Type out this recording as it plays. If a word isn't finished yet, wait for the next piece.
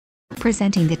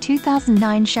Presenting the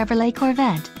 2009 Chevrolet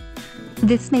Corvette.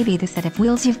 This may be the set of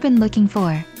wheels you've been looking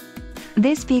for.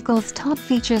 This vehicle's top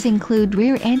features include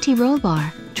rear anti-roll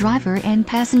bar, driver and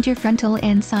passenger frontal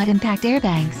and side impact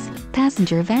airbags,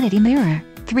 passenger vanity mirror,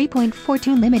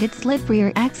 3.42 limited slip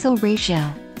rear axle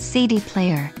ratio, CD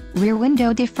player, rear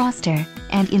window defroster,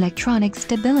 and electronic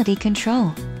stability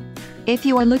control. If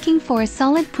you are looking for a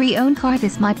solid pre-owned car,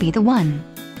 this might be the one.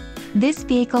 This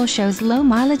vehicle shows low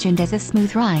mileage and is a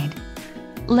smooth ride.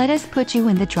 Let us put you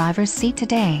in the driver's seat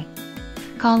today.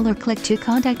 Call or click to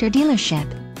contact our dealership.